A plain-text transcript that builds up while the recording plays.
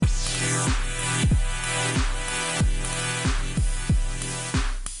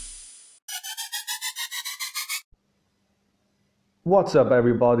What's up,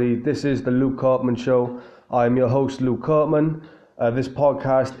 everybody? This is the Luke Cartman Show. I'm your host, Luke Cartman. This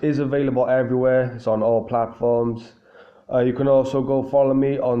podcast is available everywhere. It's on all platforms. You can also go follow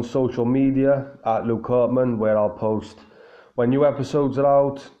me on social media at Luke Cartman, where I'll post when new episodes are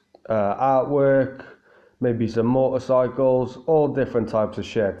out, artwork, maybe some motorcycles, all different types of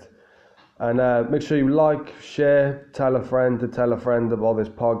shit. And make sure you like, share, tell a friend to tell a friend about this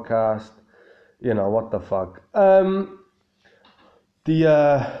podcast. You know, what the fuck. The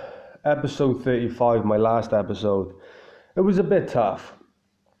episode 35, my last episode, it was a bit tough.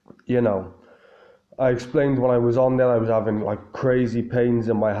 You know, I explained when I was on there, I was having like crazy pains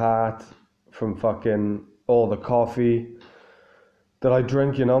in my heart from fucking all the coffee that I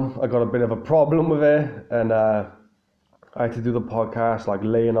drink, you know. I got a bit of a problem with it, and I had to do the podcast like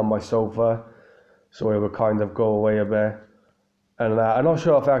laying on my sofa, so it would kind of go away a bit. And I'm not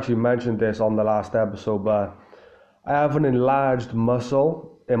sure if I actually mentioned this on the last episode, but I have an enlarged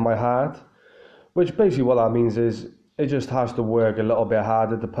muscle in my heart, which basically what that means is it just has to work a little bit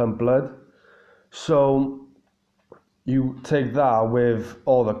harder to pump blood. So you take that with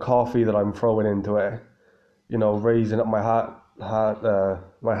all the coffee that I'm throwing into it, you know, raising up my heart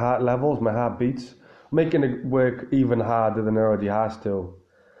levels, my heartbeats, making it work even harder than it already has to.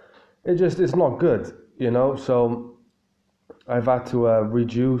 It's not good, you know. So I've had to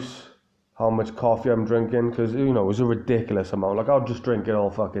reduce how much coffee I'm drinking, because, you know, it was a ridiculous amount. Like, I'll just drink it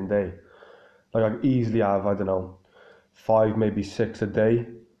all fucking day. Like, I easily have, I don't know, 5, maybe 6 a day.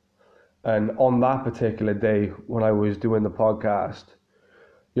 And on that particular day, when I was doing the podcast,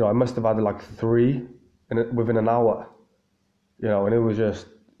 you know, I must have had like 3 within an hour. You know, and it was just,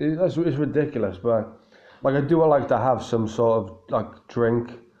 it's ridiculous. But, like, I do like to have some sort of, like,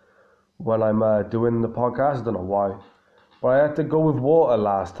 drink when I'm doing the podcast. I don't know why. But I had to go with water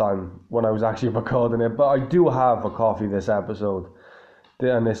last time when I was actually recording it. But I do have a coffee this episode.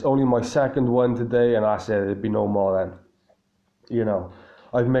 And it's only my second one today, and I said it'd be no more then. You know,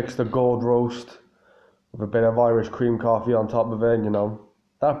 I've mixed a gold roast with a bit of Irish cream coffee on top of it, and, you know,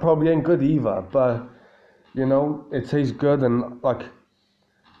 that probably ain't good either. But, you know, it tastes good, and, like,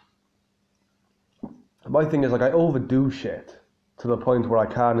 my thing is, like, I overdo shit to the point where I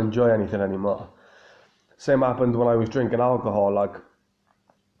can't enjoy anything anymore. Same happened when I was drinking alcohol. Like,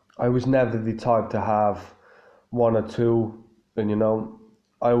 I was never the type to have 1 or 2, and, you know,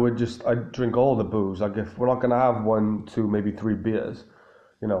 I'd drink all the booze. Like, if we're not going to have 1, 2, maybe 3 beers,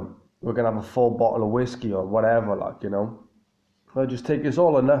 you know, we're going to have a full bottle of whiskey or whatever, like, you know. I just take, it's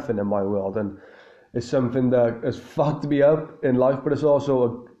all or nothing in my world, and it's something that has fucked me up in life, but it's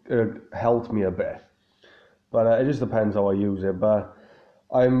also helped me a bit. But it just depends how I use it. But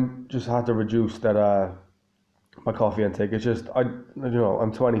I'm just had to reduce that my coffee intake. It's just, I'm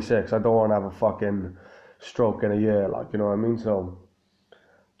 26. I don't want to have a fucking stroke in a year, like, you know what I mean? So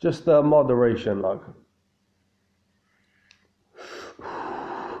just moderation, like.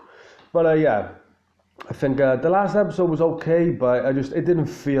 But yeah, I think the last episode was okay, but it didn't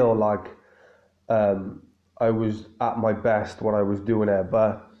feel like I was at my best when I was doing it.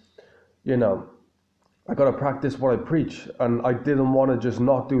 But, you know, I got to practice what I preach, and I didn't want to just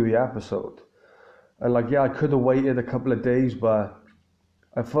not do the episode. And, like, yeah, I could have waited a couple of days, but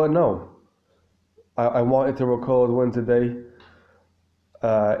I thought, no. I wanted to record one today.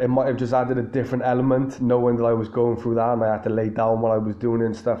 It might have just added a different element, knowing that I was going through that, and I had to lay down while I was doing it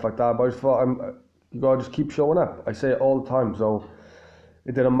and stuff like that. But I just thought, you got to just keep showing up. I say it all the time, so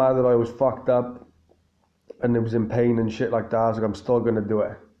it didn't matter that I was fucked up and it was in pain and shit like that. I was like, I'm still going to do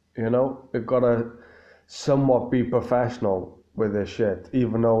it, you know? You've got to somewhat be professional with this shit,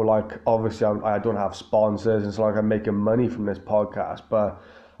 even though, like, obviously I don't have sponsors, and it's like I'm making money from this podcast. But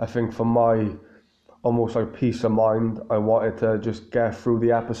I think for my almost like peace of mind, I wanted to just get through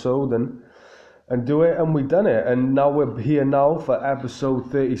the episode and do it, and we done it. And now we're here now for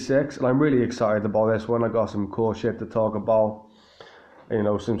episode 36, and I'm really excited about this one. I got some cool shit to talk about, you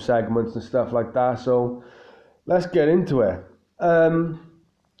know, some segments and stuff like that. So let's get into it.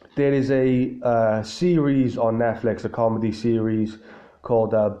 There is a series on Netflix, a comedy series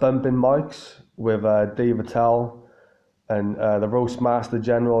called Bumping Mics with Dave Attell and the Roast Master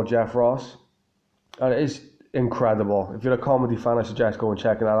General Jeff Ross. And it is incredible. If you're a comedy fan, I suggest going and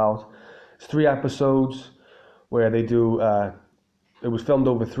checking that out. It's 3 episodes where they do, it was filmed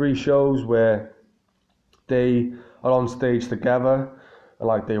over 3 shows where they are on stage together, and,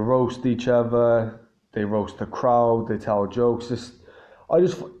 like, they roast each other, they roast the crowd, they tell jokes.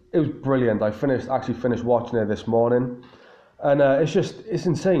 It was brilliant. I actually finished watching it this morning, and it's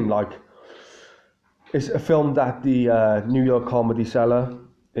insane. Like, it's filmed at the New York Comedy Cellar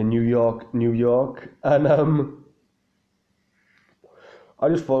in New York, and I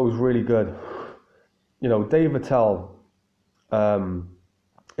just thought it was really good. You know, Dave Attell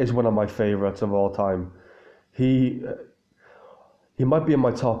is one of my favourites of all time. He might be in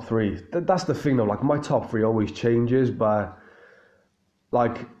my top three. That's the thing though, like my top three always changes, but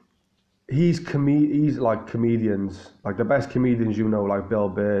like he's like comedians, like the best comedians, you know, like Bill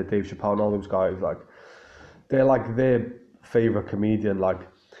Burr, Dave Chappelle, and all those guys, like they're like their favourite comedian. Like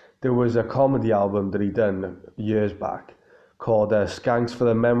there was a comedy album that he done years back called Skanks for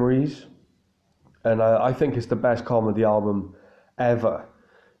the Memories, and I think it's the best comedy album ever.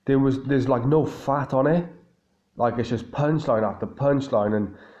 There's like no fat on it, like it's just punchline after punchline,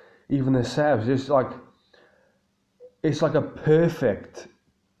 and even the set is just like it's like a perfect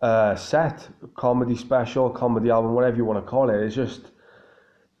set, comedy special, comedy album, whatever you want to call it.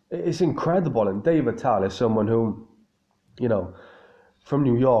 It's incredible. And Dave Attell is someone who, you know, from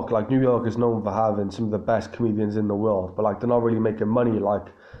New York, like New York is known for having some of the best comedians in the world, but like they're not really making money like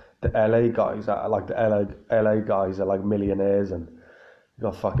the LA guys. Like the LA guys are like millionaires and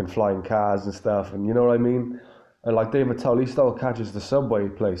got fucking flying cars and stuff, and you know what I mean. And like Dave Attell, he still catches the subway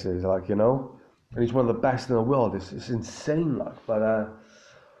places, like, you know, and he's one of the best in the world. It's insane, like. But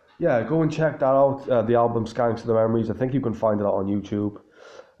yeah, go and check that out. The album Skanks of the Memories. I think you can find it out on YouTube.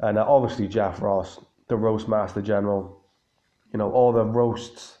 And obviously Jeff Ross, the roast master general. You know, all the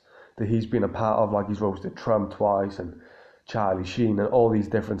roasts that he's been a part of, like he's roasted Trump twice and Charlie Sheen and all these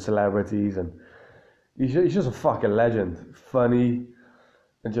different celebrities, and he's just a fucking legend. Funny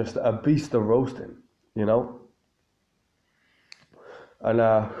and just a beast of roasting, you know. And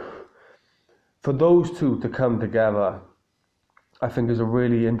for those two to come together, I think is a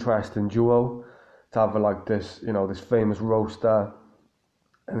really interesting duo, to have like this, you know, this famous roaster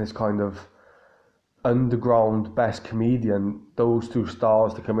and this kind of underground best comedian, those two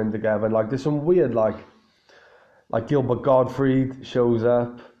stars to come in together. And like there's some weird like Gilbert Gottfried shows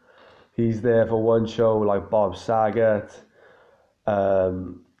up, he's there for one show, like Bob Saget,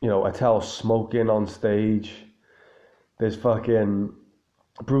 you know, Attell smoking on stage. There's fucking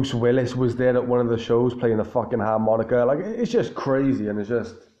Bruce Willis was there at one of the shows playing the fucking harmonica. Like it's just crazy, and it's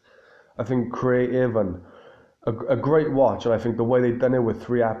just, I think, creative and a great watch. And I think the way they've done it with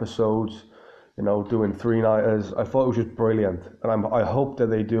 3 episodes, you know, doing 3-nighters, I thought it was just brilliant. And I hope that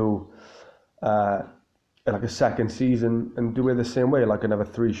they do like a second season and do it the same way, like another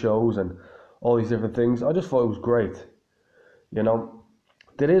 3 shows and all these different things. I just thought it was great. You know,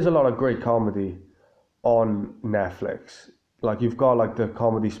 there is a lot of great comedy on Netflix. Like you've got like the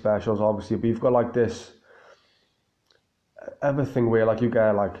comedy specials, obviously, but you've got like this everything where like you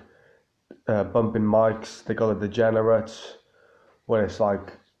get like bumping mics. They got the Degenerates, where it's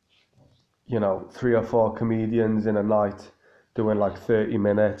like, you know, 3 or 4 comedians in a night doing like 30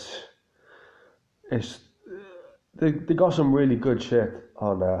 minutes. They got some really good shit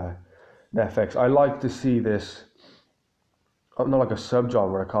on Netflix. I like to see this, not like a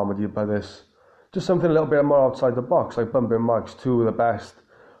subgenre of comedy, but this just something a little bit more outside the box, like bumping mics, 2 of the best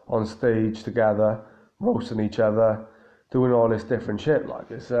on stage together, roasting each other, doing all this different shit.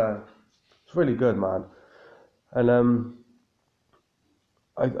 Like it's really good, man. And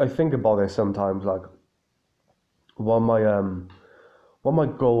I think about this sometimes, like what my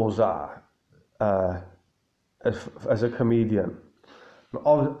goals are as a comedian.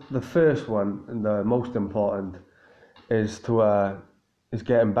 The first one and the most important is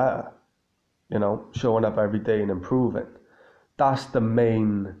getting better. You know, showing up every day and improving. That's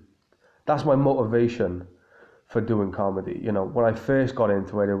my motivation for doing comedy. You know, when I first got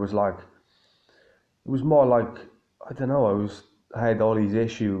into it, it was more like, I don't know, I had all these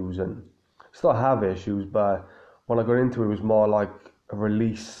issues and still have issues, but when I got into it, it was more like a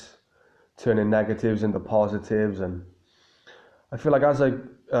release, turning negatives into positives. And I feel like as I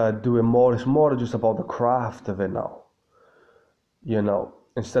do it more, it's more just about the craft of it now. You know,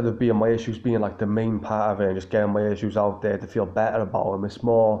 instead of my issues being like the main part of it and just getting my issues out there to feel better about them, it's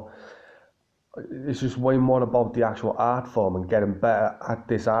just way more about the actual art form and getting better at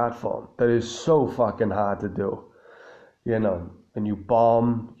this art form that is so fucking hard to do, you know. And you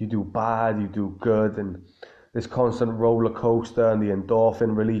bomb, you do bad, you do good, and this constant roller coaster and the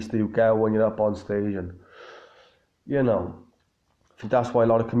endorphin release that you get when you're up on stage. And you know, I think that's why a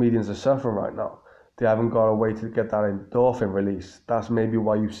lot of comedians are suffering right now. They haven't got a way to get that endorphin release. That's maybe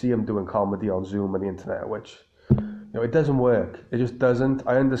why you see them doing comedy on Zoom and the internet, which, you know, it doesn't work. It just doesn't.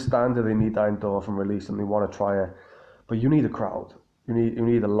 I understand that they need that endorphin release and they want to try it, but you need a crowd. You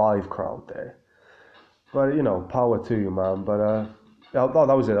need a live crowd there. But, you know, power to you, man. But that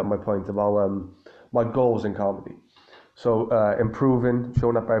was it. My point about my goals in comedy. So improving,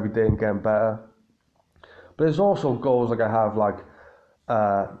 showing up every day and getting better. But there's also goals like I have, like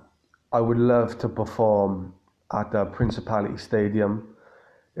Uh, I would love to perform at the Principality Stadium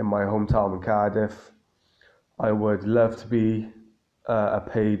in my hometown in Cardiff. I would love to be a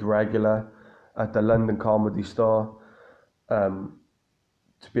paid regular at the London Comedy Store,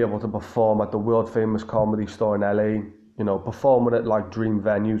 to be able to perform at the world famous Comedy Store in LA, performing at like dream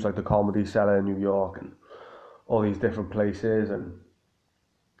venues like the Comedy Cellar in New York and all these different places, and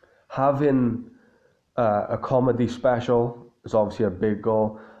having a comedy special is obviously a big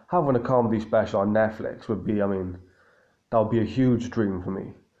goal. Having a comedy special on Netflix would be, that would be a huge dream for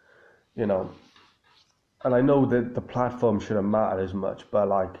me, you know. And I know that the platform shouldn't matter as much, but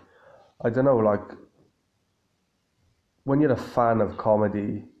like, I don't know, like, when you're a fan of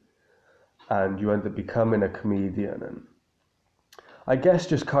comedy and you end up becoming a comedian, and I guess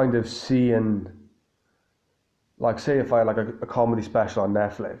just kind of seeing, like, say if I had like a comedy special on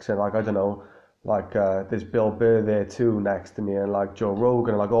Netflix and like, I don't know, like there's Bill Burr there too next to me, and like Joe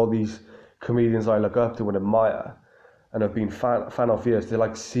Rogan, and like all these comedians I look up to and admire and have been fan of years, to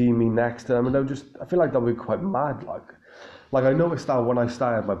like see me next to them, and I feel like that would be quite mad. Like I noticed that when I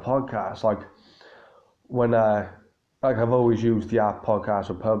started my podcast, like when like I've always used the app Podcast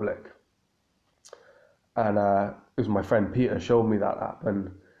Republic, and it was my friend Peter showed me that app,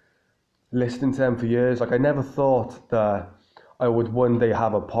 and listening to them for years, like I never thought that I would one day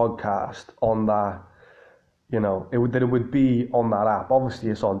have a podcast on that, that it would be on that app.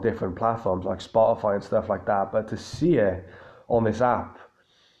 Obviously it's on different platforms like Spotify and stuff like that, but to see it on this app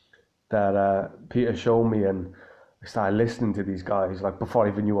that Peter showed me, and I started listening to these guys, like before I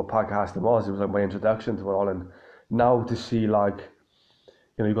even knew what podcasting was, it was like my introduction to it all. And now to see, like,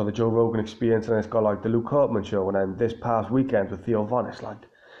 you've got the Joe Rogan Experience, and it's got like the Luke Hartman Show, and then this past weekend with Theo Von, it's like,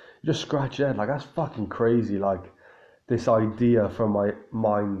 you just scratch your head, like that's fucking crazy, like this idea from my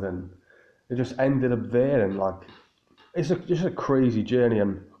mind, and it just ended up there, and like it's just a crazy journey,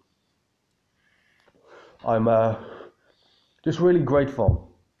 and I'm just really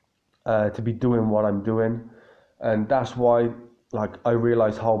grateful to be doing what I'm doing, and that's why, like, I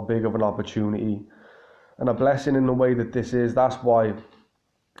realize how big of an opportunity and a blessing in the way that this is. That's why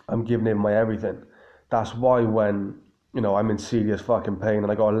I'm giving it my everything. That's why when I'm in serious fucking pain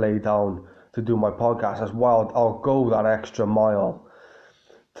and I gotta lay down to do my podcast, that's why I'll go that extra mile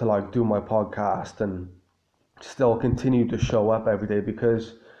to like do my podcast and still continue to show up every day,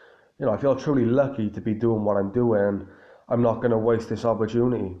 because I feel truly lucky to be doing what I'm doing, and I'm not going to waste this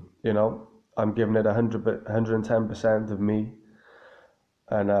opportunity. I'm giving it 110% of me,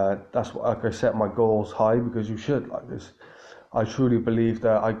 and that's what, like, I set my goals high, because you should, like this. I truly believe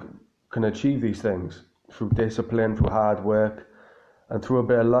that I can achieve these things through discipline, through hard work, and through a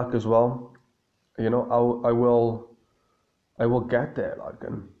bit of luck as well. I will get there, like,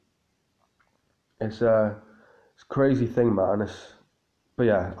 and it's a crazy thing, man. But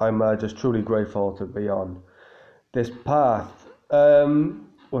yeah, I'm just truly grateful to be on this path.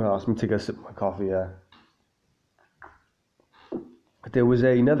 What else? Let me take a sip of my coffee. Yeah, there was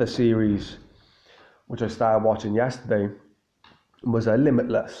another series which I started watching yesterday. Was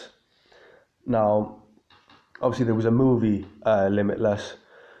Limitless. Now, obviously, there was a movie, Limitless,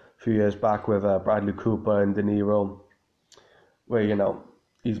 a few years back with Bradley Cooper and De Niro, where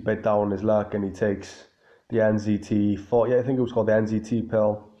he's a bit down on his luck and he takes the NZT, I think it was called the NZT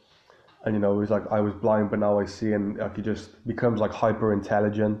pill, and he was like, I was blind but now I see, and like he just becomes like hyper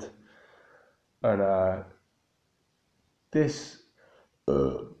intelligent. And this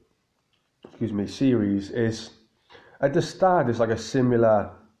series is, at the start, it's like a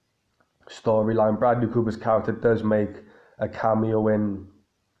similar storyline. Bradley Cooper's character does make a cameo in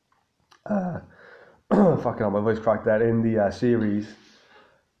fucking hell, my voice cracked that, in the series,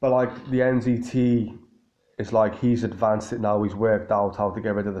 but like the NZT, it's like he's advanced it now, he's worked out how to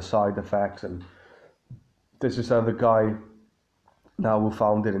get rid of the side effects, and there's this other guy now who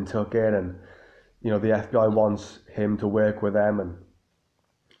found it and took it, and the FBI wants him to work with them, and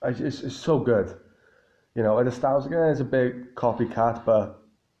it's so good. At the start I was like, it's a big copycat, but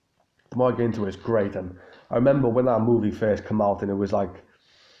the more I get into it, it's great. And I remember when that movie first came out, and it was like,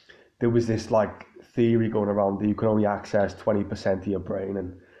 there was this like theory going around that you can only access 20% of your brain,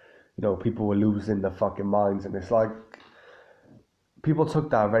 and people were losing their fucking minds, and it's like, people took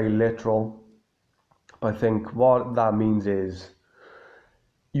that very literal. But I think what that means is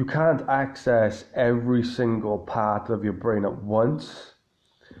you can't access every single part of your brain at once.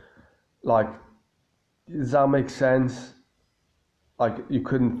 Like, does that make sense? Like, you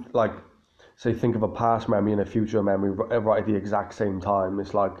couldn't, like, say, think of a past memory and a future memory right at the exact same time.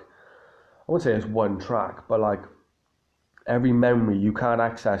 It's like, I wouldn't say it's one track, but like every memory, you can't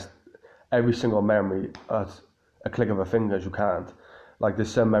access every single memory at a click of a finger. You can't. Like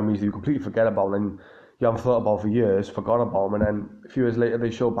there's some memories that you completely forget about and you haven't thought about for years, forgot about them, and then a few years later they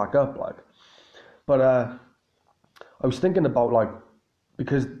show back up. Like, but I was thinking about like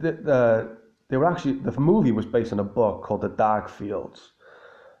because they were actually the movie was based on a book called The Dark Fields,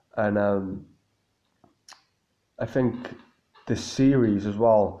 and I think this series as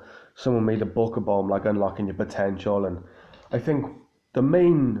well. Someone made a book about them, like unlocking your potential, and I think the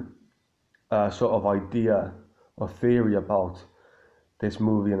main sort of idea or theory about this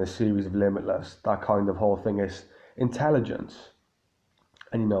movie and the series of Limitless, that kind of whole thing is intelligence.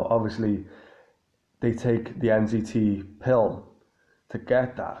 And you know, obviously they take the NZT pill to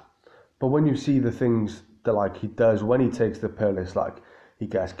get that. But when you see the things that like he does when he takes the pill, it's like he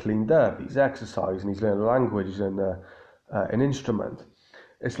gets cleaned up, he's exercising, he's learning a language, he's learning an instrument.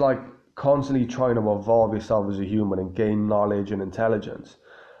 It's like constantly trying to evolve yourself as a human and gain knowledge and intelligence.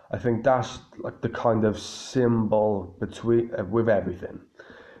 I think that's like the kind of symbol between with everything.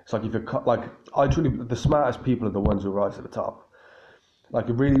 It's like if you're like I truly the smartest people are the ones who rise to the top. Like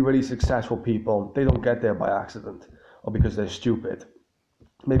really, really successful people, they don't get there by accident or because they're stupid.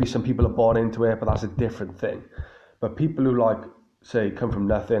 Maybe some people are born into it, but that's a different thing. But people who like say come from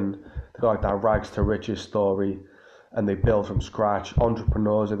nothing, they got like that rags to riches story, and they build from scratch.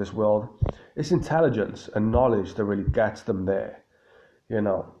 Entrepreneurs of this world, it's intelligence and knowledge that really gets them there, you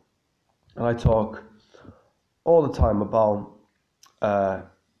know. And I talk all the time about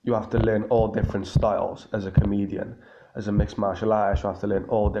you have to learn all different styles as a comedian, as a mixed martial artist. You have to learn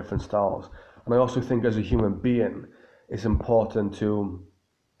all different styles. And I also think as a human being, it's important to,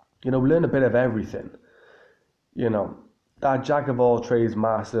 you know, learn a bit of everything. You know, that jack of all trades,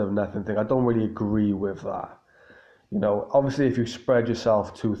 master of nothing thing, I don't really agree with that. You know, obviously if you spread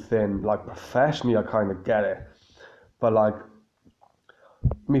yourself too thin, like professionally, I kind of get it. But like,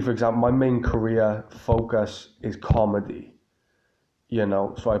 me, for example, my main career focus is comedy, you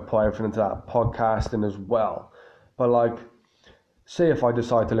know, so I put everything into that, podcasting as well. But like, say if I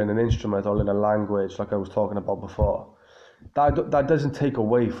decide to learn an instrument or learn a language, like I was talking about before, that doesn't take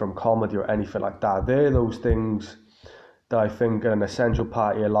away from comedy or anything like that. They're those things that I think are an essential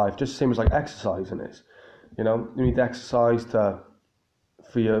part of your life, just same as like exercising is. You know, you need exercise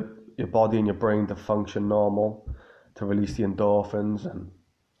for your body and your brain to function normal, to release the endorphins and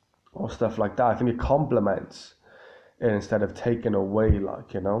all stuff like that. I think it complements it instead of taking away,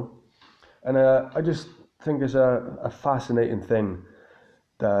 like, you know. And I just think it's a fascinating thing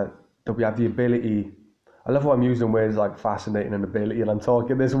that we have the ability. I love how I'm using words like fascinating and ability, and I'm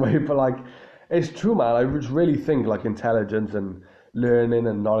talking this way, but like, it's true, man. I just really think like intelligence and learning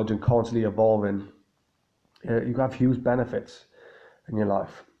and knowledge and constantly evolving, you have huge benefits in your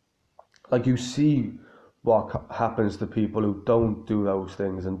life. Like you see what happens to people who don't do those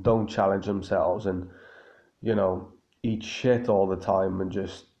things and don't challenge themselves and, you know, eat shit all the time and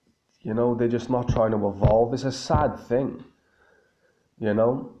just, you know, they're just not trying to evolve. It's a sad thing, you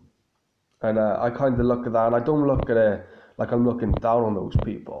know? And I kind of look at that and I don't look at it like I'm looking down on those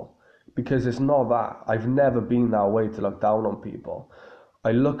people because it's not that. I've never been that way to look down on people.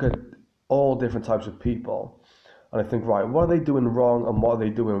 I look at all different types of people and I think, right, what are they doing wrong and what are they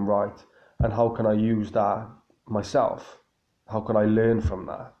doing right? And how can I use that myself? How can I learn from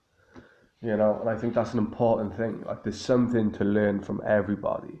that? You know, and I think that's an important thing. Like there's something to learn from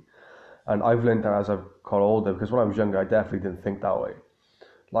everybody. And I've learned that as I've got older, because when I was younger, I definitely didn't think that way.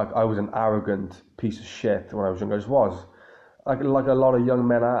 Like I was an arrogant piece of shit when I was younger. I just was. Like a lot of young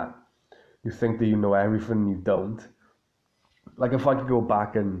men are. You think that you know everything, you don't. Like if I could go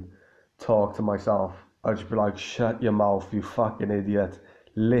back and talk to myself, I'd just be like, shut your mouth, you fucking idiot.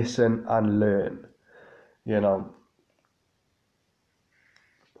 Listen and learn, you know.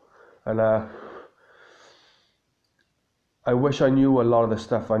 And I wish I knew a lot of the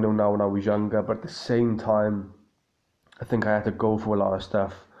stuff I know now when I was younger, but at the same time, I think I had to go through a lot of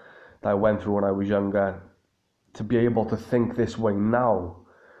stuff that I went through when I was younger to be able to think this way now.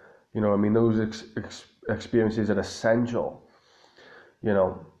 You know, I mean, those experiences are essential, you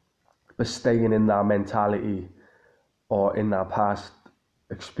know, but staying in that mentality or in that past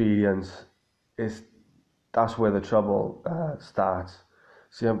experience that's where the trouble starts.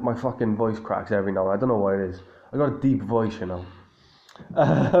 See, my fucking voice cracks every now and I don't know what it is. I got a deep voice, you know.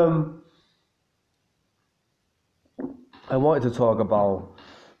 I wanted to talk about,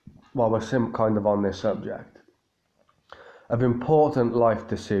 while we're kind of on this subject, of important life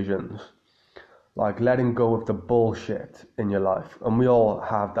decisions, like letting go of the bullshit in your life, and we all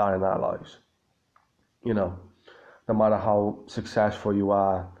have that in our lives, you know. No matter how successful you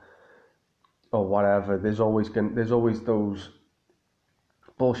are or whatever, there's always those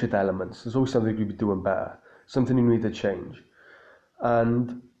bullshit elements. There's always something you could be doing better, something you need to change.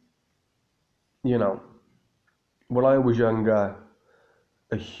 And, you know, when I was younger,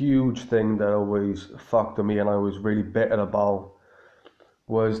 a huge thing that always fucked with me and I was really bitter about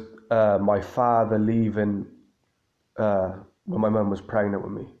was my father leaving when my mum was pregnant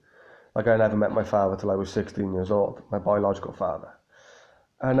with me. Like, I never met my father till I was 16 years old, my biological father.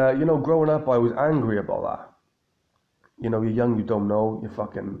 And, growing up, I was angry about that. You're young, you don't know,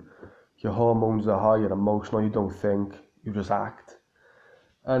 your hormones are high, you're emotional, you don't think, you just act.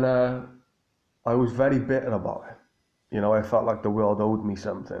 And I was very bitter about it. I felt like the world owed me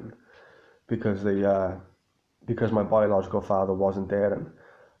something because because my biological father wasn't there, and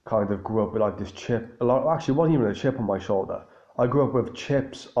kind of grew up with like this chip. Actually, it wasn't even a chip on my shoulder. I grew up with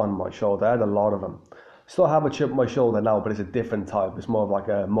chips on my shoulder. I had a lot of them. Still have a chip on my shoulder now, but it's a different type. It's more of like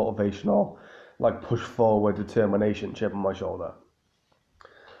a motivational, like push forward determination chip on my shoulder.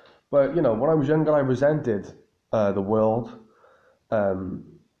 But when I was younger, I resented the world um,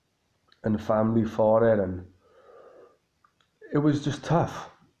 and family for it, and it was just tough,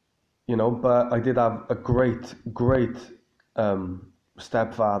 But I did have a great, great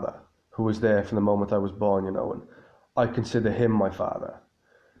stepfather who was there from the moment I was born, and I consider him my father.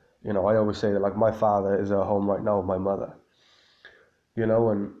 I always say that, like, my father is at home right now with my mother,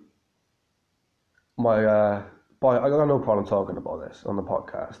 and but I got no problem talking about this on the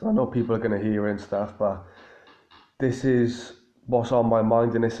podcast. I know people are going to hear it and stuff, but this is what's on my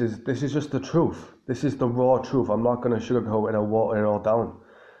mind, and this is just the truth. This is the raw truth. I'm not going to sugarcoat it or water it all down.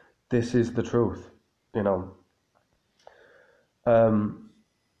 This is the truth,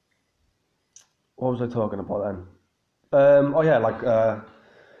 What was I talking about then?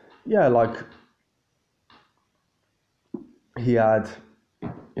 Like he had,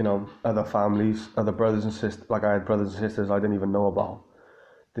 other families, other brothers and sisters. Like, I had brothers and sisters I didn't even know about,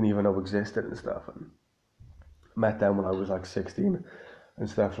 didn't even know existed and stuff, and met them when I was like 16 and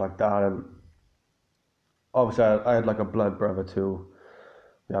stuff like that. And obviously I had like a blood brother too.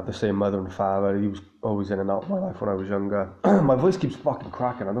 We have the same mother and father. He was always in and out of my life when I was younger. My voice keeps fucking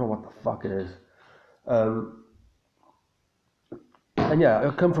cracking. I don't know what the fuck it is. And yeah,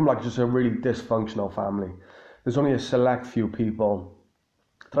 I come from like just a really dysfunctional family. There's only a select few people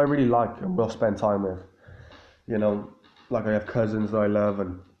that I really like and will spend time with. Like, I have cousins that I love,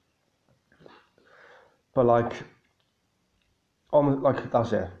 but like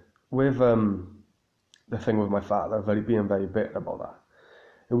that's it. With the thing with my father, being very bitter about that.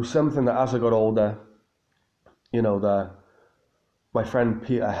 It was something that as I got older, my friend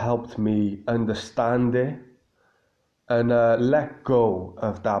Peter helped me understand it and let go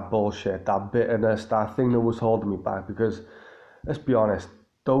of that bullshit, that bitterness, that thing that was holding me back. Because let's be honest,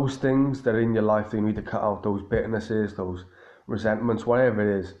 those things that are in your life that you need to cut out, those bitternesses, those resentments, whatever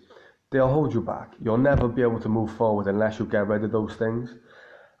it is, they'll hold you back. You'll never be able to move forward unless you get rid of those things.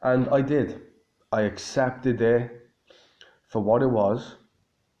 And I did. I accepted it for what it was.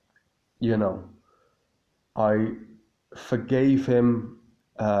 I forgave him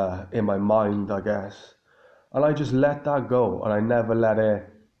in my mind, I guess. And I just let that go, and I never let it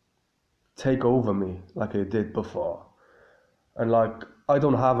take over me like it did before. And like, I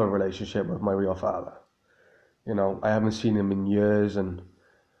don't have a relationship with my real father. I haven't seen him in years, and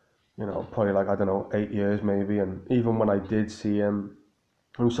probably like, I don't know, 8 years maybe. And even when I did see him,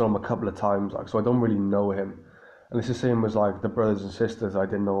 I only saw him a couple of times, like, so I don't really know him. And it's the same as like the brothers and sisters I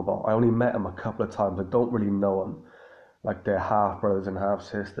didn't know about. I only met them a couple of times. I don't really know them. Like, they're half brothers and half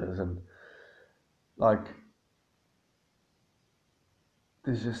sisters, and like,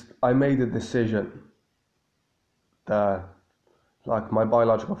 I made a decision that, like, my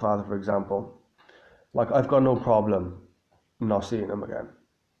biological father, for example, like, I've got no problem not seeing him again.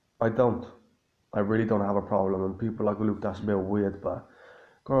 I don't. I really don't have a problem. And people are like, Luke, that's a bit weird, but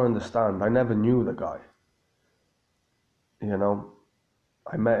gotta understand, I never knew the guy.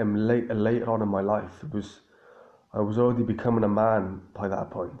 I met him later on in my life. I was already becoming a man by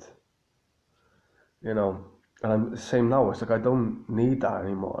that point. And I'm the same now. It's like, I don't need that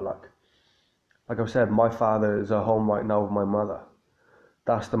anymore. Like I've said, my father is at home right now with my mother.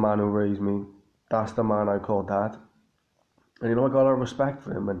 That's the man who raised me. That's the man I call dad. And I got a lot of respect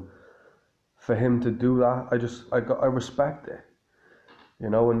for him, and for him to do that, I respect it.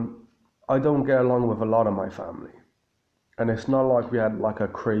 And I don't get along with a lot of my family. And it's not like we had like a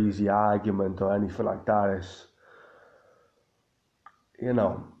crazy argument or anything like that. It's,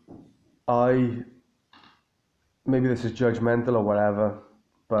 maybe this is judgmental or whatever,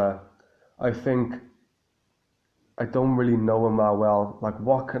 but I think I don't really know him that well. Like,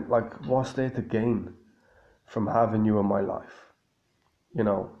 what's there to gain from having you in my life?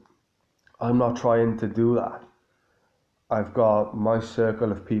 I'm not trying to do that. I've got my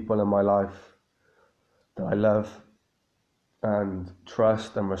circle of people in my life that I love and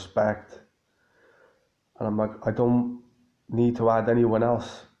trust and respect. And I'm like, I don't need to add anyone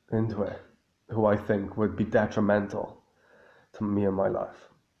else into it who I think would be detrimental to me in my life.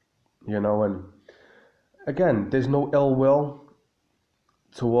 And again, there's no ill will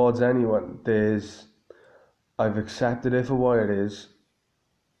towards anyone. I've accepted it for what it is,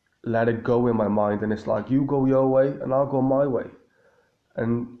 let it go in my mind, and it's like, you go your way and I'll go my way.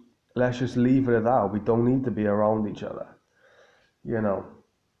 And let's just leave it at that. We don't need to be around each other.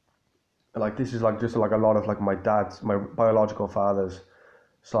 Like this is like just like a lot of like my biological father's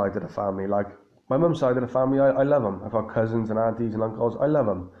side of the family. Like my mum's side of the family, I love them. I've got cousins and aunties and uncles, I love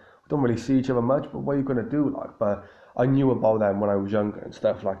them. We don't really see each other much, but what are you going to do? But I knew about them when I was younger and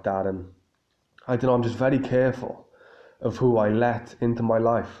stuff like that. And I don't know, I'm just very careful of who I let into my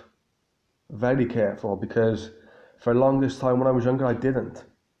life. Very careful, because for the longest time when I was younger, I didn't.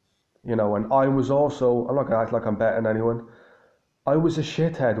 And I was also, I'm not going to act like I'm better than anyone. I was a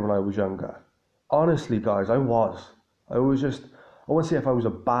shithead when I was younger. Honestly, guys, I was. I wouldn't say if I was a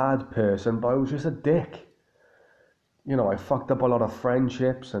bad person, but I was just a dick. I fucked up a lot of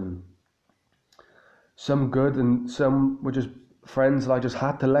friendships, and some good and some were just friends that I just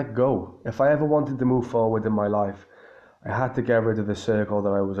had to let go. If I ever wanted to move forward in my life, I had to get rid of the circle that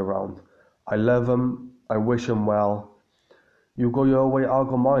I was around. I love them. I wish them well. You go your way, I'll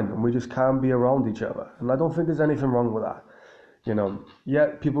go mine, and we just can't be around each other. And I don't think there's anything wrong with that. Yeah,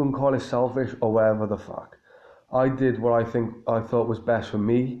 people can call it selfish or whatever the fuck. I did what I thought was best for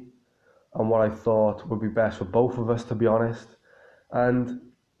me, and what I thought would be best for both of us, to be honest. And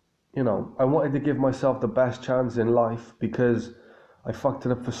I wanted to give myself the best chance in life, because I fucked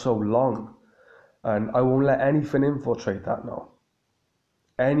it up for so long, and I won't let anything infiltrate that now.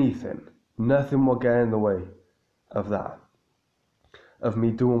 Anything, nothing will get in the way of that, of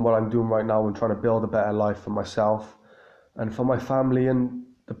me doing what I'm doing right now and trying to build a better life for myself and for my family and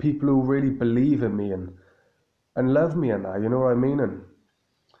the people who really believe in me and love me and that, you know what I mean? And,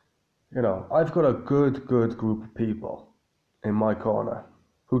 I've got a good group of people in my corner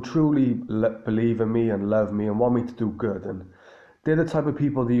who truly believe in me and love me and want me to do good. And they're the type of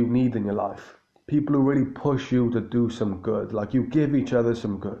people that you need in your life. People who really push you to do some good. Like, you give each other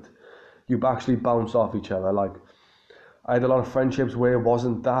some good. You actually bounce off each other. Like, I had a lot of friendships where it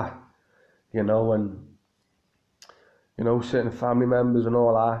wasn't that, and certain family members and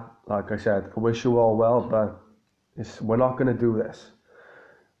all that. Like I said, I wish you all well, but we're not going to do this.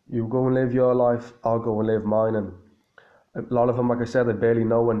 You go and live your life, I'll go and live mine. And a lot of them, like I said, I barely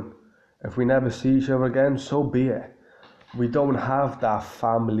know. And if we never see each other again, so be it. We don't have that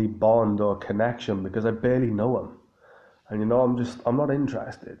family bond or connection because I barely know them. And I'm not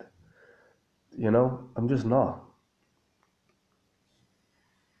interested. I'm just not.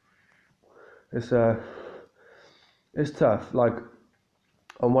 It's tough. Like,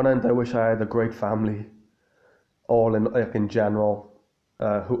 on one end, I wish I had a great family, all in general,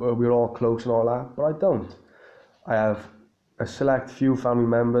 we're all close and all that, but I don't. I have a select few family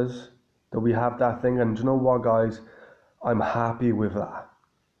members that we have that thing, and do you know what, guys? I'm happy with that.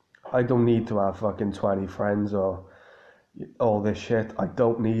 I don't need to have fucking 20 friends or all this shit. I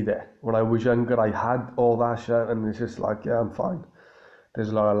don't need it. When I was younger, I had all that shit, and it's just like, yeah, I'm fine. There's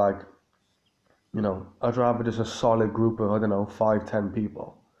a lot of I'd rather just a solid group of, 5-10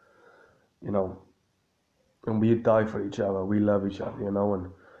 people, and we die for each other, we love each other, and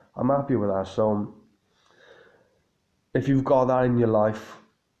I'm happy with that. So if you've got that in your life,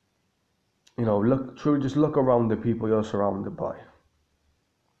 just look around the people you're surrounded by,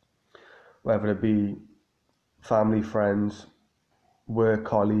 whether it be family, friends, work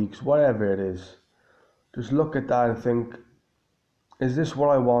colleagues, whatever it is. Just look at that and think, is this what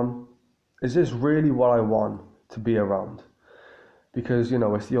I want? Is this really what I want to be around? Because,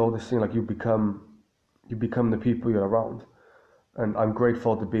 it's the oldest thing, like you become the people you're around. And I'm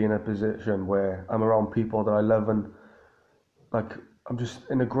grateful to be in a position where I'm around people that I love, and like, I'm just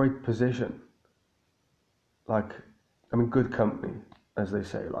in a great position. Like, I'm in good company, as they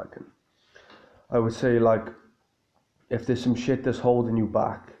say, like, and I would say, like, if there's some shit that's holding you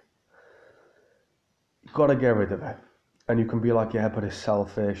back, you gotta get rid of it. And you can be like, yeah, but it's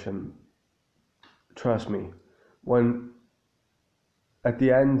selfish, and trust me, at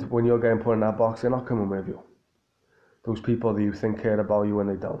the end, when you're getting put in that box, they're not coming with you. Those people that you think care about you when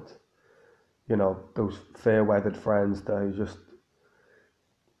they don't. Those fair-weathered friends that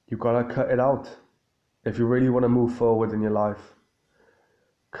you gotta cut it out. If you really want to move forward in your life,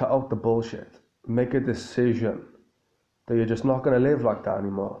 cut out the bullshit. Make a decision that you're just not going to live like that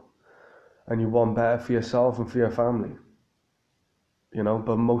anymore. And you want better for yourself and for your family. you know.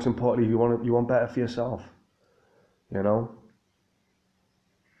 But most importantly, you want better for yourself, you know.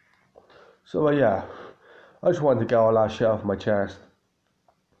 So yeah, I just wanted to get all that shit off my chest.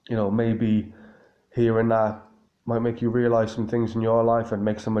 You know, maybe hearing that might make you realize some things in your life and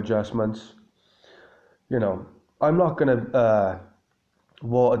make some adjustments. You know, I'm not gonna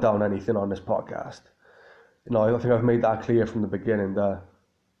water down anything on this podcast. You know, I think I've made that clear from the beginning that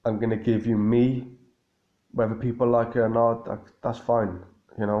I'm gonna give you me, whether people like it or not. That's fine.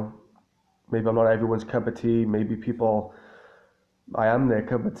 You know, maybe I'm not everyone's cup of tea. Maybe I am their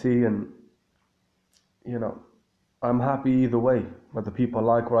cup of tea, and you know, I'm happy either way. Whether people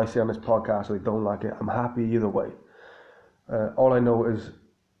like what I say on this podcast or they don't like it, I'm happy either way. All I know is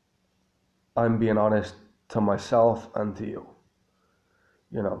I'm being honest to myself and to you.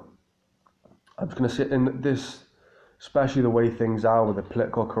 You know, I'm just going to sit in this, especially the way things are with the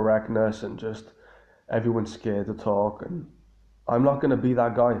political correctness and just everyone's scared to talk. And I'm not going to be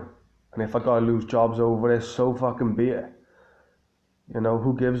that guy. And if I got to lose jobs over this, so fucking be it. You know,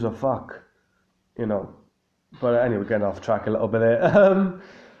 who gives a fuck? You know. But anyway, getting off track a little bit there.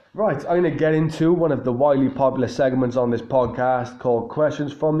 Right, I'm going to get into one of the widely popular segments on this podcast called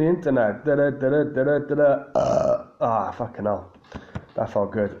Questions from the Internet. Fucking hell. That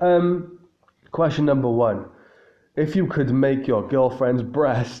felt good. Question number 1. If you could make your girlfriend's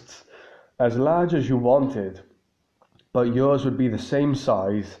breasts as large as you wanted, but yours would be the same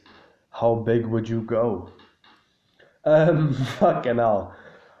size, how big would you go? Fucking hell.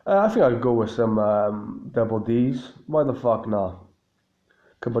 I think I'd go with some double D's. Why the fuck not?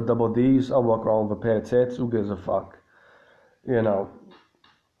 Couple of double D's. I'll walk around with a pair of tits. Who gives a fuck? You know.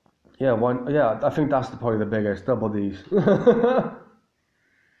 Yeah, I think that's probably the biggest. Double D's.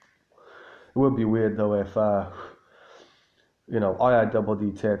 It would be weird though if, you know, I had double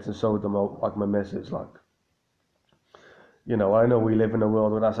D tits and so them out like my missus. Like, you know, I know we live in a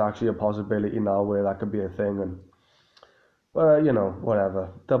world where that's actually a possibility now, where that could be a thing, and. You know,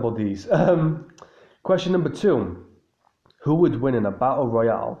 whatever. Double D's. Question number 2. Who would win in a battle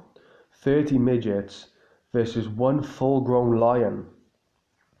royale? 30 midgets versus one full-grown lion.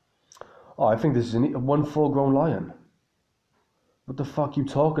 Oh, I think this is one full-grown lion. What the fuck are you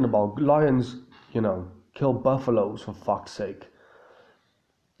talking about? Lions, you know, kill buffaloes for fuck's sake.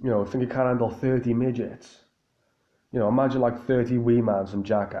 You know, I think you can't handle 30 midgets. You know, imagine like 30 wee mans from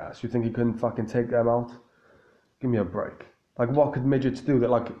Jackass. You think you couldn't fucking take them out? Give me a break. Like, what could midgets do that,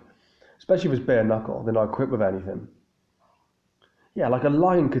 like, especially if it's bare knuckle, they're not equipped with anything. Yeah, like a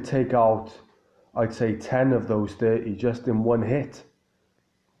lion could take out, I'd say 10 of those 30 just in one hit.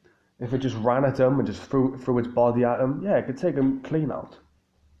 If it just ran at them and just threw its body at them, yeah, it could take them clean out.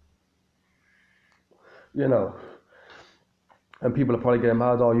 You know, and people are probably getting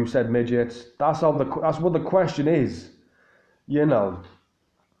mad, oh, you said midgets. That's what the question is. You know,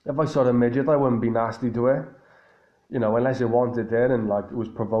 if I saw a midget, I wouldn't be nasty to it. You know, unless it wanted it and like it was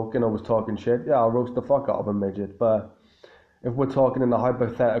provoking or was talking shit, yeah, I'll roast the fuck out of a midget. But if we're talking in a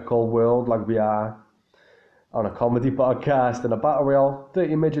hypothetical world like we are on a comedy podcast and a battle royale,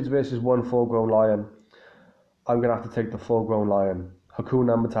 30 midgets versus one full-grown lion, I'm going to have to take the full-grown lion.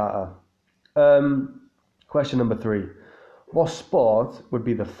 Hakuna Matata. Question number 3. What sport would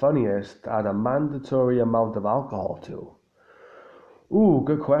be the funniest to add a mandatory amount of alcohol to? Ooh,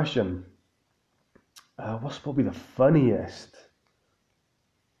 good question. What's probably the funniest?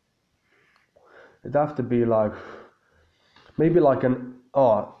 It'd have to be like, maybe like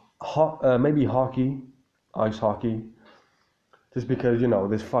maybe hockey, ice hockey. Just because, you know,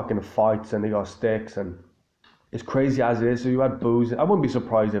 there's fucking fights and they got sticks and it's crazy as it is. So you had booze. I wouldn't be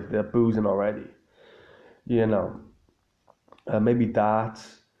surprised if they're boozing already. You know, maybe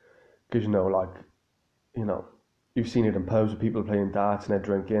darts, because, you know, like, you know, you've seen it in pubs with people playing darts and they're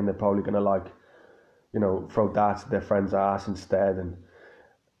drinking. They're probably gonna like, you know, throw darts at their friend's ass instead, and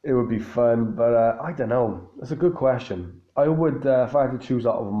it would be fun. But I don't know. That's a good question. I would, if I had to choose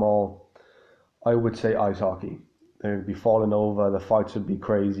out of them all, I would say ice hockey. They'd be falling over. The fights would be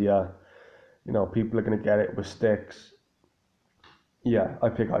crazier. You know, people are gonna get it with sticks. Yeah, I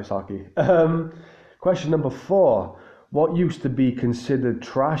pick ice hockey. Question number 4. What used to be considered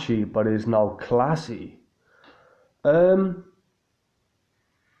trashy but is now classy?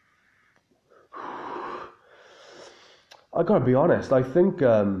 I gotta be honest, I think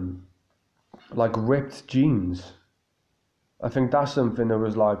like ripped jeans. I think that's something that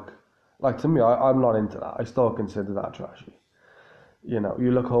was like to me, I'm not into that. I still consider that trashy. You know,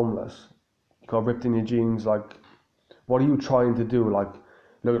 you look homeless, you got ripped in your jeans, like, what are you trying to do? Like,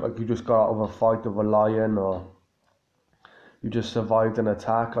 look like you just got out of a fight with a lion, or you just survived an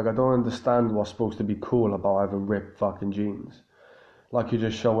attack. Like, I don't understand what's supposed to be cool about having ripped fucking jeans. Like you're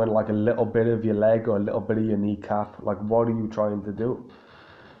just showing like a little bit of your leg or a little bit of your kneecap. Like, what are you trying to do?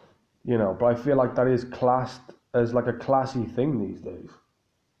 You know, but I feel like that is classed as like a classy thing these days.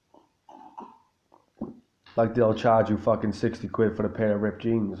 Like they'll charge you fucking 60 quid for a pair of ripped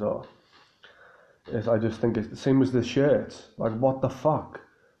jeans, or I just think it's the same as the shirts. Like, what the fuck?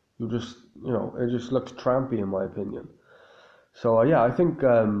 You just, you know, it just looks trampy in my opinion. So yeah, I think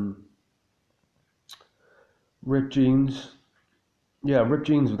ripped jeans. Yeah, ripped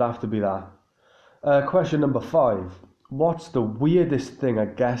jeans would have to be that. Question number 5. What's the weirdest thing a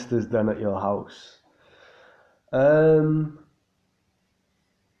guest has done at your house?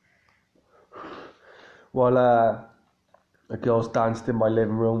 Well, a girl's danced in my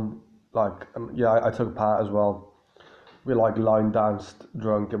living room. Like, yeah, I took part as well. We like line danced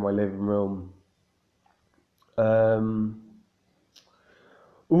drunk in my living room.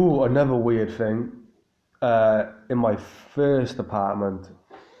 Another weird thing. In my first apartment,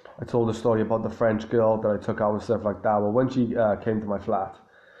 I told a story about the French girl that I took out and stuff like that. Well, when she came to my flat,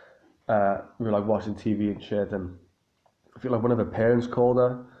 we were like watching TV and shit, and I feel like one of her parents called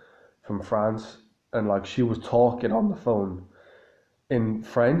her from France, and like she was talking on the phone in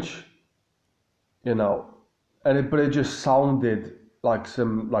French, you know, but it just sounded like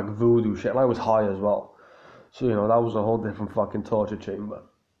some like voodoo shit, and I was high as well, so you know that was a whole different fucking torture chamber.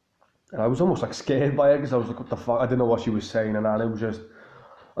 And I was almost like scared by it because I was like, what the fuck? I didn't know what she was saying, and it was just,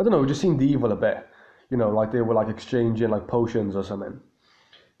 I don't know, it just seemed evil a bit, you know, like they were like exchanging like potions or something,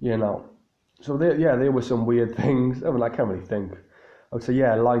 you know. So there were some weird things. I mean, I can't really think. I would say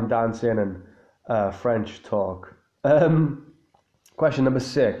yeah, line dancing and French talk. Question number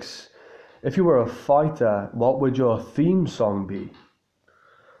 6. If you were a fighter, what would your theme song be?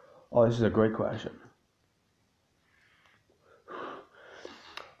 Oh, this is a great question.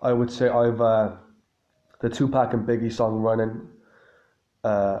 I would say I've the Tupac and Biggie song running.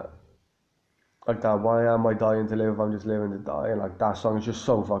 Like that, why am I dying to live? I'm just living to die. And like that song is just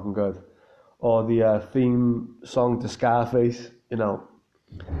so fucking good. Or the theme song to Scarface, you know,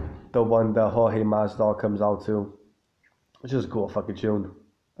 the one that Jorge Masvidal comes out to. It's just a cool fucking tune.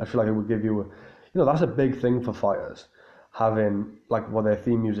 I feel like it would give you, that's a big thing for fighters, having like what their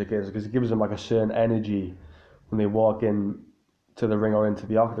theme music is, because it gives them like a certain energy when they walk in to the ring or into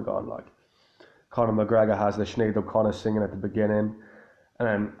the octagon. Like Conor McGregor has the Sinead O'Connor singing at the beginning, and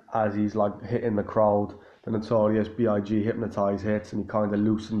then as he's like hitting the crowd, the Notorious B.I.G. Hypnotize hits, and he kind of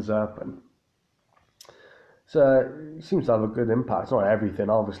loosens up, and so it seems to have a good impact. It's not everything,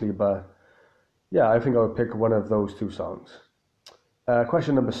 obviously, but yeah, I think I would pick one of those two songs.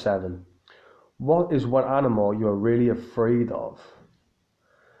 Question number 7. What is one animal you are really afraid of?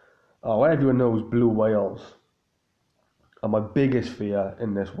 Oh, everyone knows blue whales are my biggest fear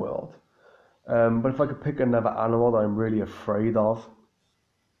in this world. But if I could pick another animal that I'm really afraid of,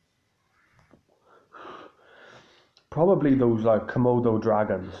 probably those like Komodo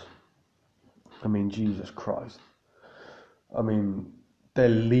dragons. I mean, Jesus Christ. I mean, they're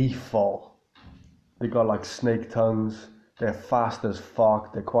lethal. They got like snake tongues. They're fast as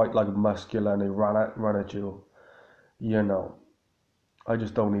fuck. They're quite like muscular, and they run at you. You know, I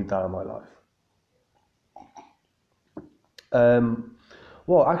just don't need that in my life.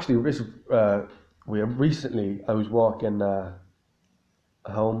 Well, actually, recently I was walking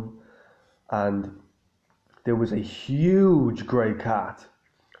home, and there was a huge grey cat,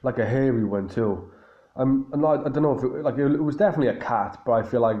 like a hairy one too. I don't know if it was definitely a cat, but I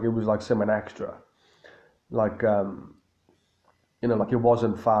feel like it was like something extra, like like it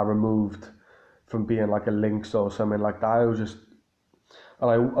wasn't far removed from being like a lynx or something like that.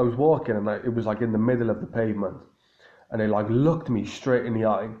 I was walking, and it was like in the middle of the pavement, and it like looked me straight in the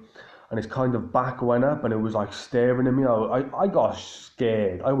eye, and its kind of back went up, and it was like staring at me. I got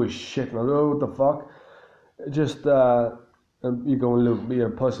scared. I was shitting. I was like, oh, what the fuck? Just you go and look, be a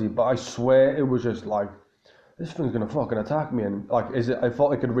pussy, but I swear it was just like, this thing's gonna fucking attack me, and like, I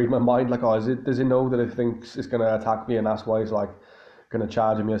thought it could read my mind, like, oh, does it know that it thinks it's gonna attack me, and that's why it's like gonna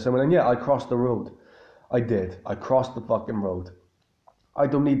charge me or something? And yeah, I crossed the road. I crossed the fucking road. I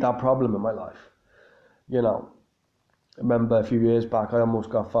don't need that problem in my life. You know, I remember a few years back, I almost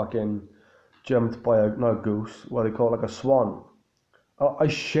got fucking jumped by not a goose, what they call it, like a swan. I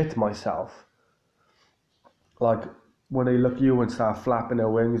shit myself. Like, when they look at you and start flapping their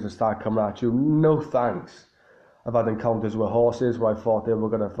wings and start coming at you, no thanks. I've had encounters with horses where I thought they were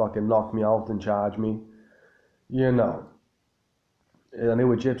going to fucking knock me out and charge me. You know. And they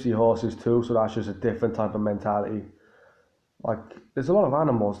were gypsy horses too, so that's just a different type of mentality. Like, there's a lot of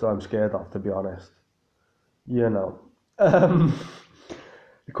animals that I'm scared of, to be honest. You know.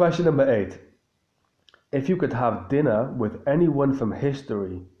 Question number 8. If you could have dinner with anyone from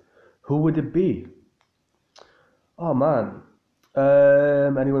history, who would it be? Oh man,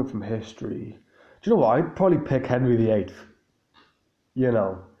 anyone from history. Do you know what? I'd probably pick Henry VIII. You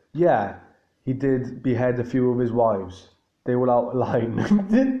know, yeah, he did behead a few of his wives. They were out of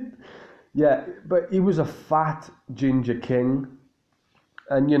line. Yeah, but he was a fat ginger king,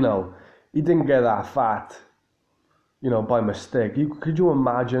 and he didn't get that fat, by mistake. Could you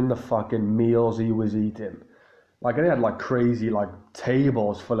imagine the fucking meals he was eating? Like, he had like crazy like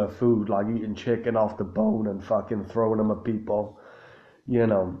tables full of food, like eating chicken off the bone and fucking throwing them at people. You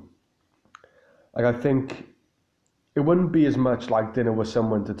know, like I think it wouldn't be as much like dinner with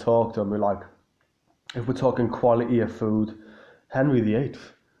someone to talk to. And we're like, if we're talking quality of food, Henry VIII.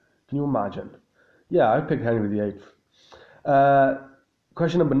 Can you imagine? Yeah, I'd pick Henry VIII.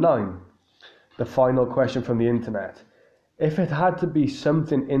 Question number 9. The final question from the internet. If it had to be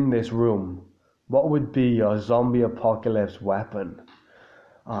something in this room, what would be your zombie apocalypse weapon?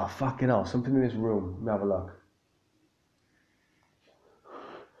 Ah, fucking hell, something in this room. Let me have a look.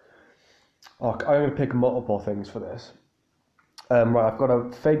 Oh, I'm going to pick multiple things for this. Right, I've got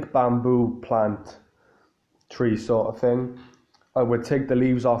a fake bamboo plant tree sort of thing. I would take the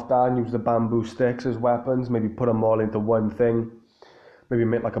leaves off that and use the bamboo sticks as weapons. Maybe put them all into one thing. Maybe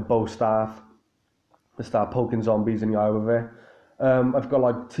make like a bow staff and start poking zombies in the eye with it. I've got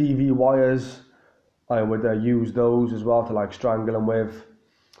like TV wires. I would use those as well to like strangle them with.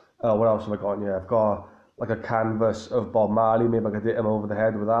 What else have I got in here? I've got like a canvas of Bob Marley. Maybe I could hit him over the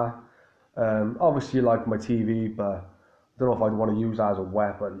head with that. Obviously like my TV, but I don't know if I'd want to use that as a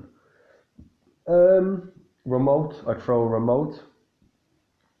weapon. Remote. I'd throw a remote.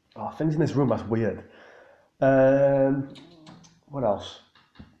 Oh, things in this room, that's weird. What else?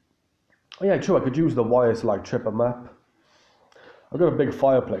 Oh yeah, true, I could use the wires to like trip them up. I've got a big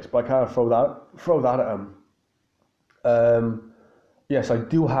fireplace, but I can't throw that at them. Yes, I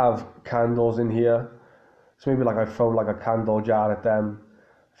do have candles in here. So maybe like I throw like a candle jar at them.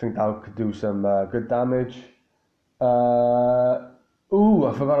 I think that could do some good damage.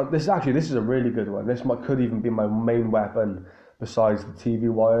 I forgot. This is a really good one. This could even be my main weapon besides the TV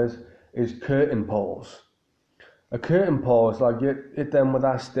wires. Is curtain poles. A curtain pole is like you hit them with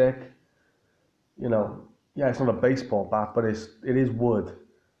that stick. Yeah, it's not a baseball bat, but it is wood.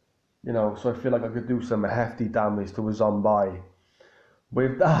 So I feel like I could do some hefty damage to a zombie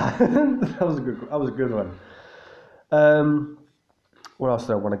with that. That was a good one. What else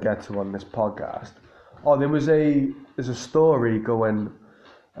do I want to get to on this podcast? Oh, there's a story going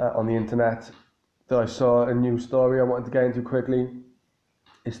on the internet that I saw, a new story I wanted to get into quickly.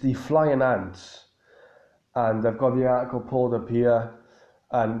 It's the flying ants, and I've got the article pulled up here,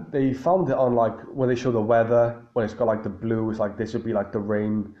 and they found it on like where they show the weather, when it's got like the blue, it's like this would be like the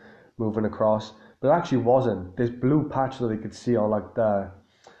rain moving across, but it actually wasn't. This blue patch that they could see on like the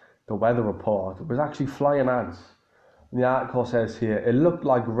weather report was actually flying ants. And the article says here, it looked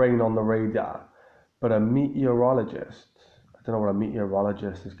like rain on the radar, but a meteorologist, I don't know what a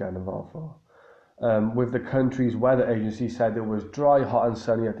meteorologist is getting involved for, with the country's weather agency said it was dry, hot and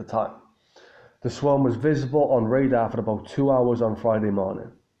sunny at the time. The swarm was visible on radar for about 2 hours on Friday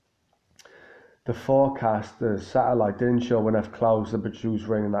morning. The forecaster's satellite didn't show enough clouds to produce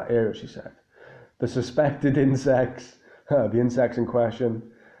rain in that area, she said. The suspected insects, the insects in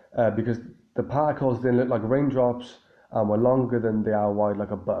question, because the particles didn't look like raindrops and were longer than they are wide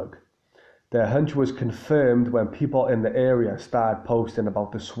like a bug. Their hunch was confirmed when people in the area started posting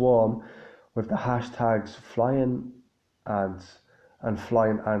about the swarm with the hashtags flying ants and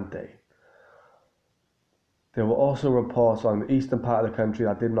flying ant day. There were also reports on the eastern part of the country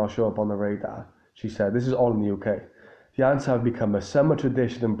that did not show up on the radar. She said, this is all in the UK. The ants have become a summer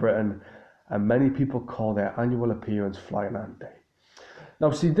tradition in Britain, and many people call their annual appearance Flying Ant Day.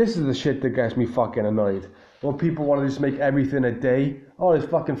 Now, see, this is the shit that gets me fucking annoyed. When people want to just make everything a day. Oh, it's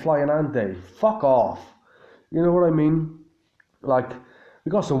fucking Flying Ant Day. Fuck off. You know what I mean? Like,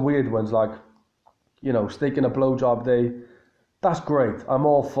 we got some weird ones like, steak and a blowjob day. That's great. I'm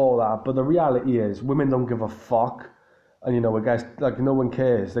all for that. But the reality is, women don't give a fuck. And, I guess, like, no one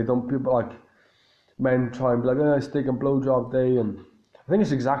cares. They don't, people like, men try and be like, steak and blowjob day. And I think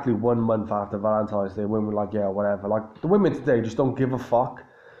it's exactly 1 month after Valentine's Day. Women were like, yeah, whatever. Like, the women today just don't give a fuck.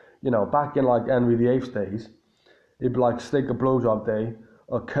 Back in, like, Henry VIII's days, it'd be like, steak and blowjob day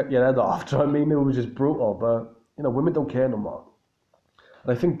or cut your head off. Do you know what I mean? It was just brutal. But, women don't care no more.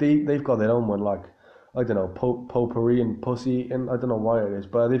 And I think they've got their own one, like, I don't know, potpourri and pussy, and I don't know why it is,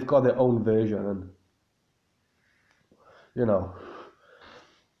 but they've got their own version, and, I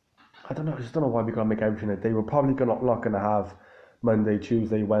don't know, I just don't know why we got to make everything a day. We're probably not going to have Monday,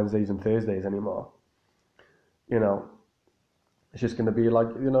 Tuesday, Wednesdays, and Thursdays anymore. You know, it's just gonna be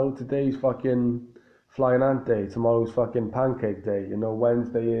like, today's fucking flying ant day, tomorrow's fucking pancake day.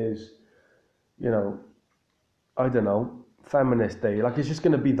 Wednesday is, you know, I don't know, feminist day. Like, it's just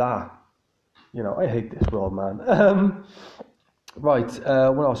gonna be that. I hate this world, man. Right,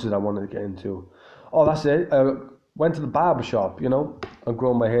 what else did I want to get into? Oh, that's it. Went to the barber shop, and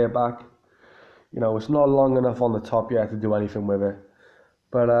grown my hair back. It's not long enough on the top yet to do anything with it.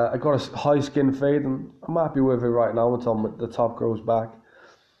 But I got a high skin fade, and I'm happy with it right now until the top grows back.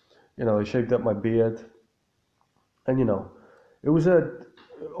 I shaved up my beard. And, it was a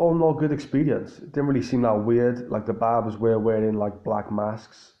all in all good experience. It didn't really seem that weird. Like, the barbers were wearing, like, black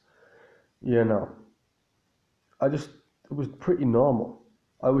masks. It was pretty normal.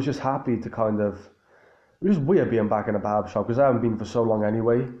 I was just happy to it was just weird being back in a barber shop because I haven't been for so long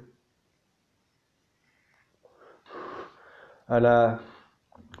anyway. And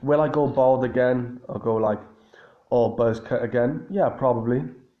will I go bald again or go like all buzz cut again? Yeah, probably.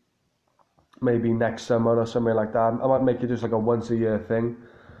 Maybe next summer or something like that. I might make it just like a once a year thing.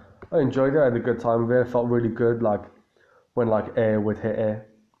 I enjoyed it. I had a good time with it. It felt really good, like when like air would hit it,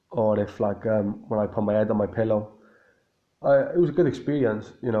 or if like when I put my head on my pillow. It was a good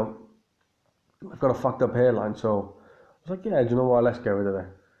experience. I've got a fucked up hairline, so I was like, yeah, do you know what? Let's get rid of it.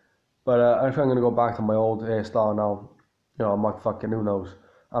 But I think I'm gonna go back to my old hairstyle now. I might fucking, who knows,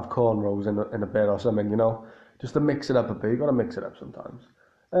 have cornrows in a bit or something. Just to mix it up a bit. You gotta mix it up sometimes.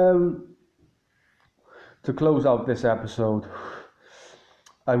 To close out this episode,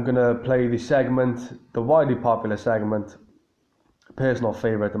 I'm gonna play the widely popular segment, personal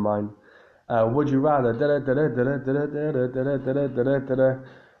favorite of mine. Would you rather?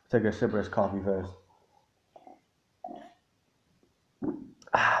 Take a sip of this coffee first.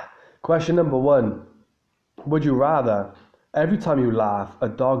 Question number 1. Would you rather every time you laugh a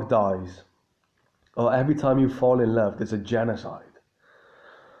dog dies, or every time you fall in love there's a genocide?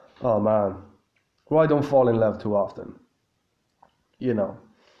 Oh man. Well, I don't fall in love too often. And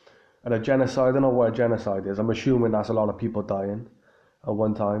a genocide, I don't know what a genocide is. I'm assuming that's a lot of people dying at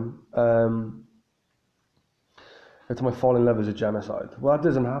one time. Every time I fall in love is a genocide. Well, that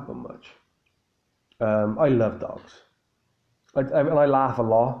doesn't happen much. I love dogs. And I laugh a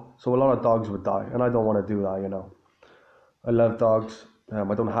lot, so a lot of dogs would die, and I don't want to do that, I love dogs. I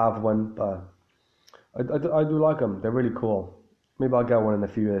don't have one, but I do like them. They're really cool. Maybe I'll get one in a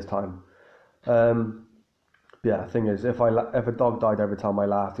few years' time. Yeah, the thing is, if a dog died every time I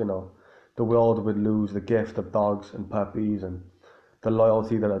laughed, the world would lose the gift of dogs and puppies and the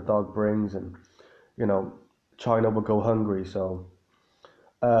loyalty that a dog brings, and China would go hungry. So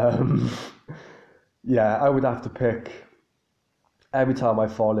yeah, I would have to pick every time I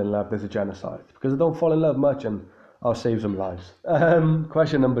fall in love there's a genocide, because I don't fall in love much and I'll save some lives.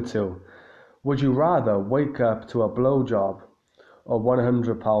 Question number 2. Would you rather wake up to a blowjob or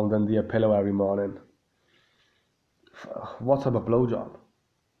 £100 under your pillow every morning? What type of blowjob?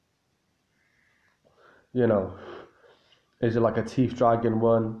 Is it like a teeth dragging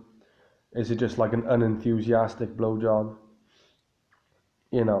one? Is it just like an unenthusiastic blowjob?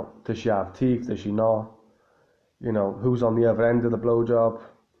 Does she have teeth? Does she not? Who's on the other end of the blowjob?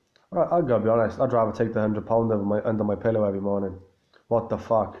 I gotta be honest, I'd rather take the £100 under my pillow every morning. What the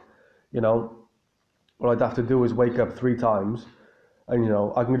fuck? What I'd have to do is wake up 3 times, and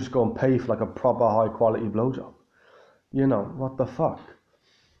I can just go and pay for like a proper high quality blowjob. What the fuck?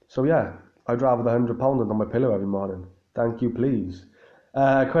 So yeah, I'd rather the £100 under my pillow every morning. Thank you, please.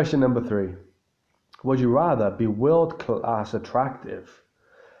 Question number 3. Would you rather be world class attractive,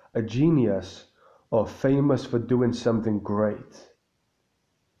 a genius, or famous for doing something great?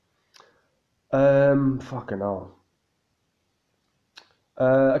 Fucking hell.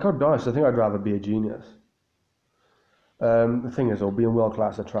 I gotta be honest, I think I'd rather be a genius. The thing is, though, being world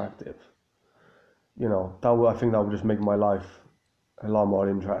class attractive, I think that would just make my life a lot more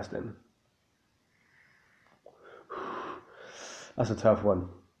interesting. That's a tough one.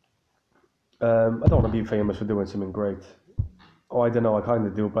 I don't want to be famous for doing something great. Oh, I don't know, I kind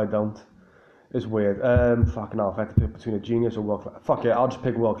of do, but I don't. It's weird. Fucking hell, if I had to pick between a genius or world class. Fuck it, I'll just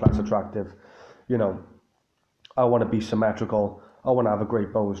pick world class attractive. I want to be symmetrical. I want to have a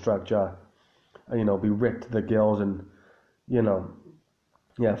great bone structure. And, be ripped to the gills and,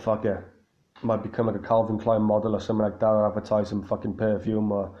 yeah, fuck it. Might become like a Calvin Klein model or something like that, or advertise some fucking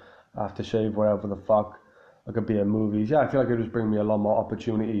perfume or aftershave, whatever the fuck. I could be in movies. Yeah, I feel like it would just bring me a lot more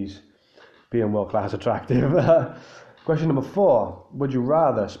opportunities being world class attractive. Question number 4. Would you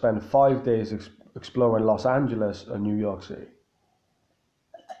rather spend 5 days exploring Los Angeles or New York City?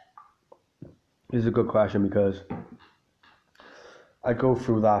 This is a good question because I go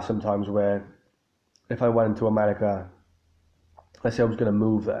through that sometimes where if I went to America, let's say I was going to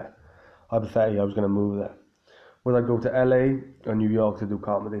move there, hypothetically I was going to move there, would I go to LA or New York to do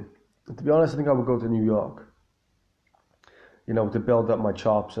comedy? And to be honest, I think I would go to New York, to build up my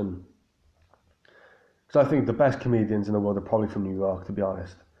chops, and because I think the best comedians in the world are probably from New York, to be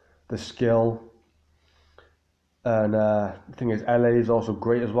honest. The skill, and the thing is, LA is also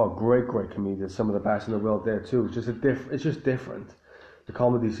great as well. Great comedians, some of the best in the world there too. It's just different. The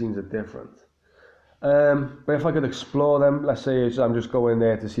comedy scenes are different. But if I could explore them, let's say I'm just going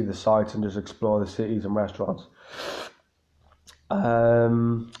there to see the sights and just explore the cities and restaurants.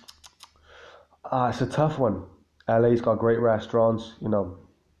 It's a tough one. LA's got great restaurants,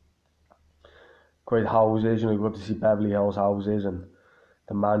 great houses. You go up to see Beverly Hills houses and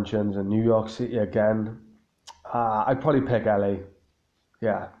the mansions, and New York City again. I'd probably pick LA.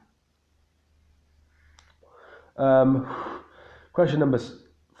 Yeah. Question number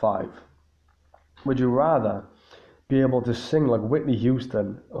 5. Would you rather be able to sing like Whitney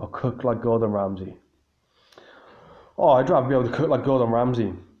Houston or cook like Gordon Ramsay? Oh, I'd rather be able to cook like Gordon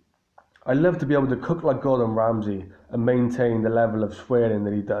Ramsay. I'd love to be able to cook like Gordon Ramsay and maintain the level of swearing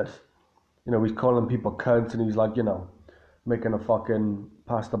that he does. He's calling people cunts, and he's like, making a fucking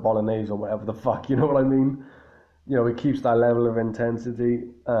pasta bolognese or whatever the fuck, you know what I mean? He keeps that level of intensity.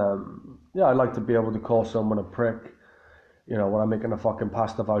 I'd like to be able to call someone a prick, when I'm making a fucking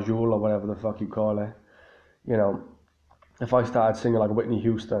pasta fagioli or whatever the fuck you call it. If I started singing like Whitney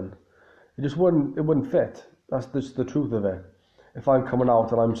Houston, it wouldn't fit. That's just the truth of it. If I'm coming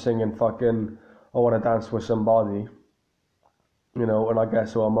out and I'm singing fucking I Want to Dance With Somebody, and I get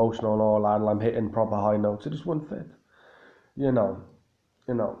so emotional and all that, and I'm hitting proper high notes, it just wouldn't fit. That's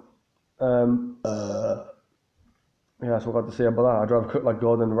what I've got to say about that. I'd rather cook like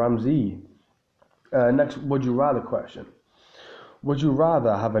Gordon Ramsay. Next, would you rather question. Would you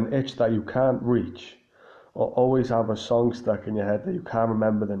rather have an itch that you can't reach, or always have a song stuck in your head that you can't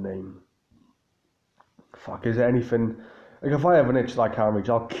remember the name? Fuck, is there anything... Like, if I have an itch that I can't reach,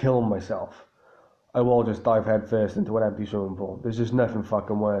 I'll kill myself. I will just dive headfirst into an empty swimming pool. There's just nothing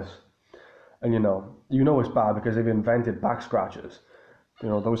fucking worse. And it's bad because they've invented back scratchers.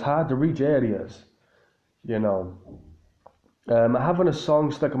 Those hard to reach areas. Having a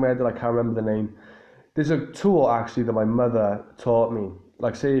song stuck in my head that I can't remember the name. There's a tool actually that my mother taught me.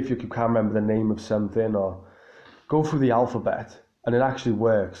 Like, say if you can't remember the name of something, or go through the alphabet, and it actually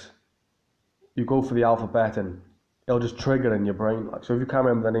works. You go for the alphabet and it'll just trigger in your brain. Like, so if you can't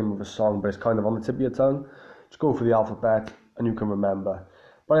remember the name of a song, but it's kind of on the tip of your tongue, just go for the alphabet and you can remember.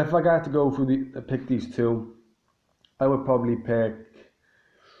 But if I got to go through pick these two, I would probably pick.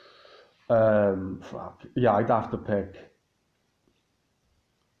 I'd have to pick.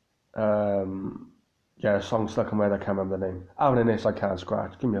 A song stuck in my head, I can't remember the name. Having an itch I can't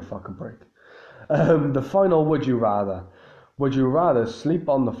scratch. Give me a fucking break. The final would you rather. Would you rather sleep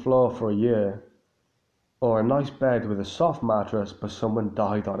on the floor for a year, or a nice bed with a soft mattress but someone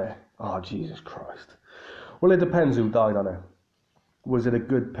died on it? Oh, Jesus Christ. Well, it depends who died on it. Was it a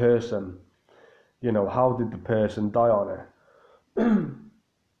good person? How did the person die on it?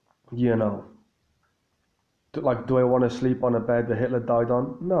 Do I want to sleep on a bed that Hitler died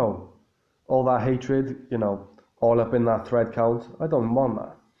on? No. All that hatred, all up in that thread count. I don't want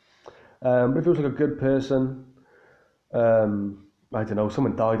that. But if it was like a good person, I don't know,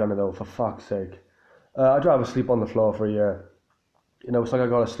 someone died on it though, for fuck's sake. I'd rather sleep on the floor for a year. It's like I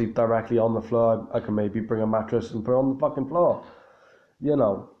gotta sleep directly on the floor. I can maybe bring a mattress and put it on the fucking floor.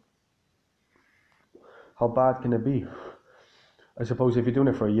 How bad can it be? I suppose if you're doing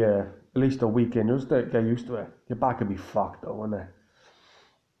it for a year, at least a weekend, just get used to it. Your back could be fucked though, wouldn't it?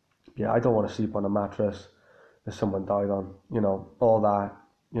 Yeah, I don't want to sleep on a mattress that someone died on. All that,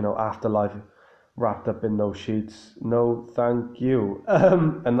 afterlife wrapped up in those sheets. No, thank you.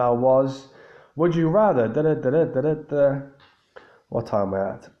 And that was, would you rather? What time am I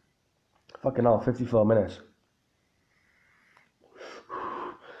at? Fucking hell, 54 minutes.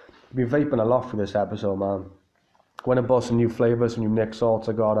 I've been vaping a lot for this episode, man. Went and bought some new flavours, some new Nick salts.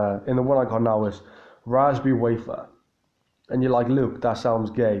 I got and the one I got now is raspberry wafer. And you're like, Luke, that sounds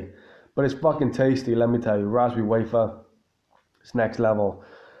gay. But it's fucking tasty, let me tell you. Raspberry wafer, it's next level.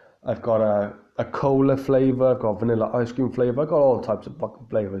 I've got a cola flavour, I've got vanilla ice cream flavour, I've got all types of fucking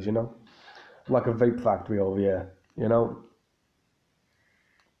flavours, I'm like a vape factory over here,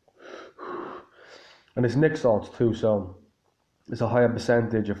 And it's Nick salts too, so it's a higher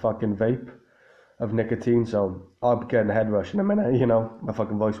percentage of fucking vape, of nicotine, so I'll be getting a head rush in a minute, my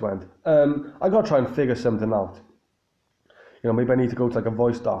fucking voice went. I gotta try and figure something out. Maybe I need to go to like a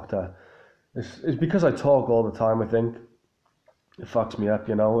voice doctor. It's because I talk all the time, I think. It fucks me up,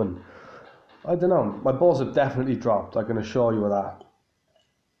 and I don't know. My balls have definitely dropped. I can assure you of that.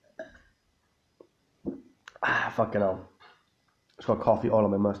 Fucking hell. It's got coffee all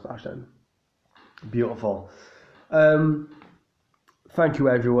on my mustache then. Beautiful. Thank you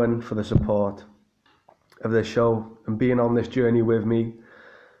everyone for the support of this show and being on this journey with me.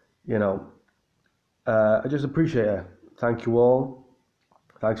 You know, I just appreciate it. Thank you all.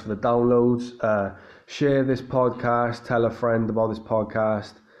 Thanks for the downloads. Share this podcast. Tell a friend about this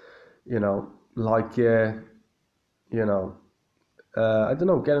podcast. You know, like it. You know, I don't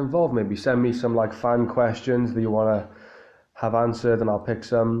know. Get involved. Maybe send me some like fan questions that you want to have answered, and I'll pick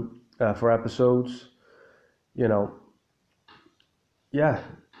some for episodes. You know, yeah.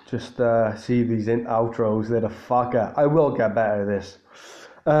 Just see these outros. They're the fucker. I will get better at this.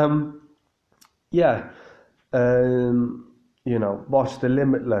 You know, watch the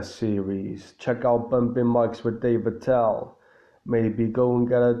Limitless series. Check out Bumping Mics with Attell. Maybe go and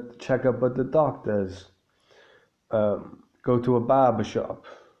get a checkup at the doctor's. Go to a barbershop.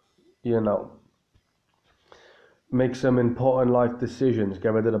 You know, make some important life decisions.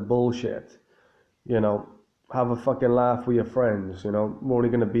 Get rid of the bullshit. You know, have a fucking laugh with your friends. You know, we're only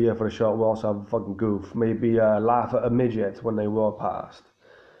going to be here for a short while, so have a fucking goof. Maybe laugh at a midget when they walk past.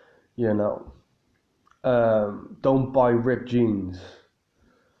 You know. Don't buy ripped jeans.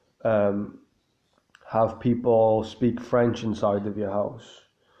 Have people speak French inside of your house.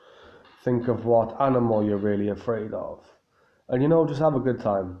 Think of what animal you're really afraid of. And, you know, just have a good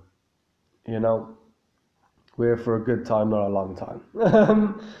time. You know, we're here for a good time, not a long time.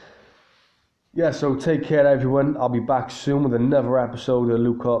 Yeah, so take care, everyone. I'll be back soon with another episode of the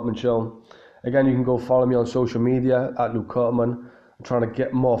Luke Hartman Show. Again, you can go follow me on social media at Luke Hartman. I'm trying to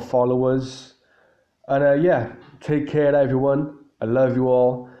get more followers. And yeah, take care, everyone. I love you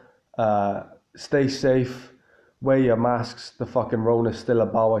all. Stay safe. Wear your masks. The fucking Rona's still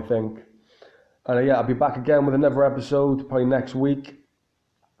about, I think. And yeah, I'll be back again with another episode, probably next week.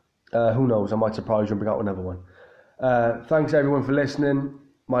 Who knows? I might surprise you and bring out another one. Thanks, everyone, for listening.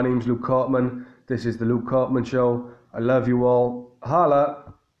 My name's Luke Hartman. This is the Luke Hartman Show. I love you all. Holla.